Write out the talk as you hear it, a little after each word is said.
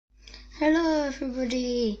Hello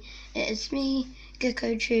everybody, it's me,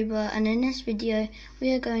 GeckoTuber, and in this video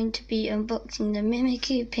we are going to be unboxing the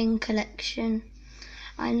Mimikyu pin collection.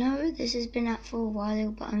 I know this has been out for a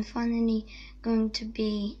while, but I'm finally going to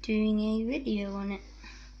be doing a video on it.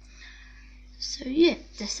 So yeah,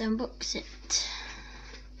 let's unbox it.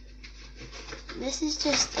 This is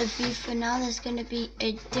just a view for now. There's going to be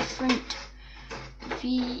a different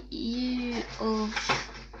view of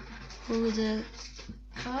all the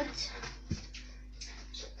cards.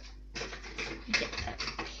 Get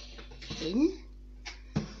a pin.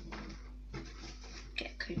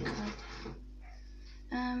 Get a code card.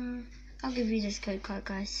 I'll give you this code card,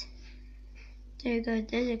 guys. There you go.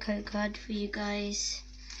 There's a code card for you guys.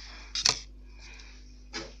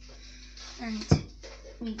 And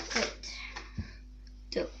we got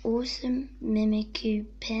the awesome Mimikyu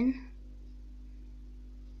pin.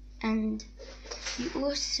 And you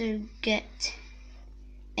also get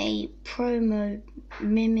a promo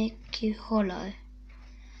Mimikyu Hollow.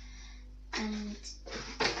 And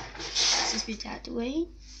let's just put it out of the way.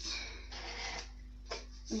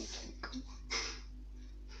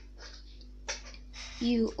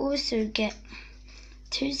 You also get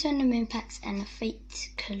 2 Sun and Moon packs and a Fates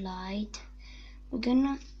Collide. We're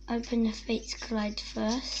gonna open the Fates Collide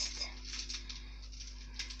first.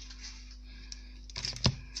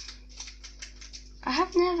 I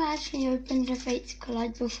have never actually opened a Fates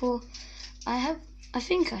Collide before. I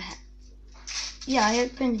think I have. Yeah, I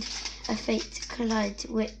opened a Fates Collide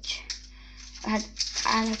which had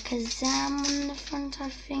Alakazam on the front, I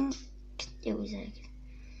think. It was like.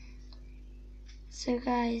 So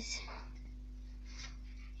guys,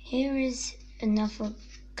 here is another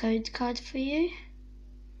code card for you.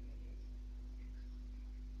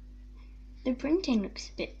 The printing looks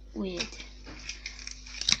a bit weird.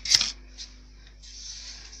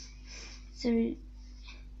 So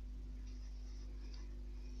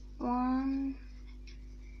 1,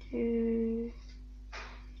 2,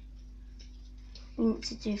 we need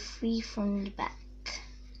to do 3 from the back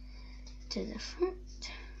to the front.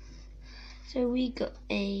 So we got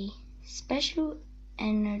a Special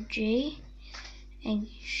Energy, a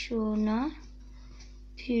Shauna,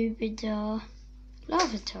 Pubidar,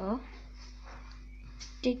 Larvitar,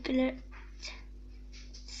 Diglett,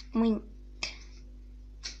 Swink,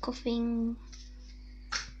 Coughing,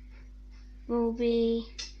 Ruby,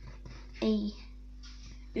 and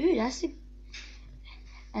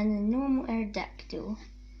a normal Aerodactyl.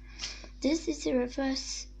 This is a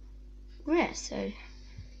reverse rare, so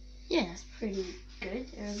yeah, that's pretty good.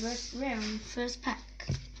 A reverse rare on the first pack.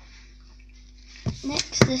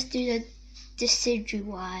 Next, let's do the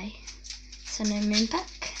Decidueye Sun and Moon pack.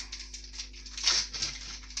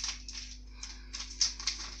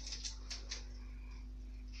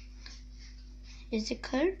 Here's the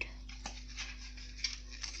code.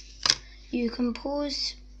 You can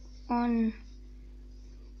pause on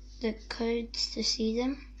the codes to see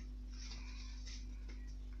them.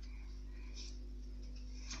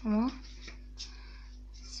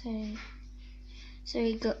 So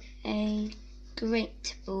we got a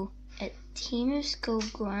Great Ball, a Team Skull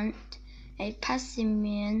Grunt, a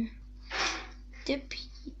Passimian,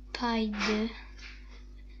 Depipider,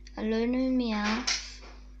 a Lono Meowth,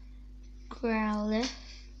 Growlithe,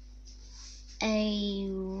 a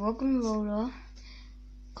Roggenroller,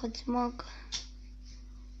 Cosmog,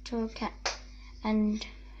 Torcat, and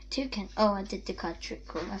Toucan. Oh, I did the card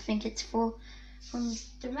trick wrong. I think it's 4 from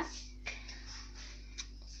the back.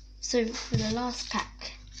 So for the last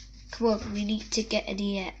pack, come on, we need to get an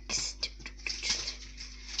EX.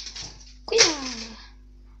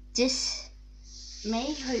 This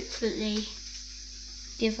may hopefully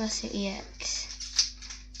give us an EX.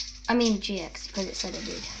 I mean GX, because it said it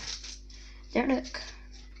did. Don't look.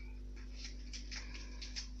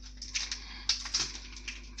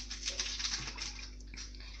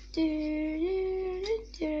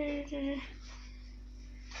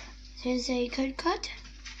 Here's a code card.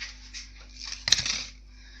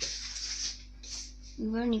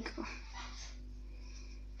 We've only got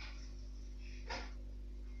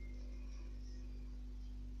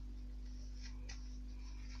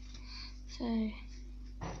so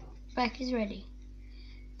back is ready.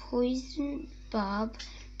 Poison Barb,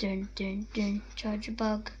 dun dun dun, Charge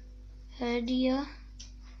Bug, Herdia,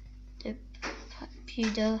 the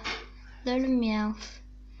Pewder, Lola Meowth,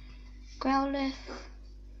 Growlithe,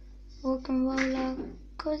 Roggenroller,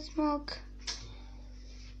 Cosmog.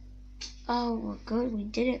 Oh my god, we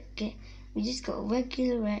just got a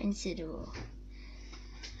regular rare Incineroar.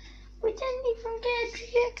 We didn't even get a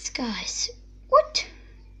GX, guys. What?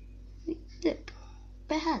 Look,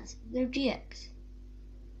 bad. They're GX.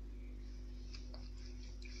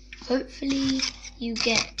 Hopefully you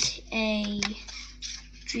get a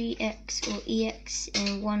GX or EX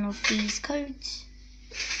in one of these codes.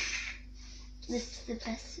 This is the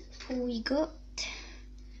best pull we got.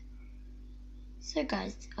 So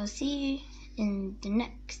guys, I'll see you in the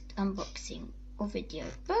next unboxing or video.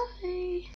 Bye!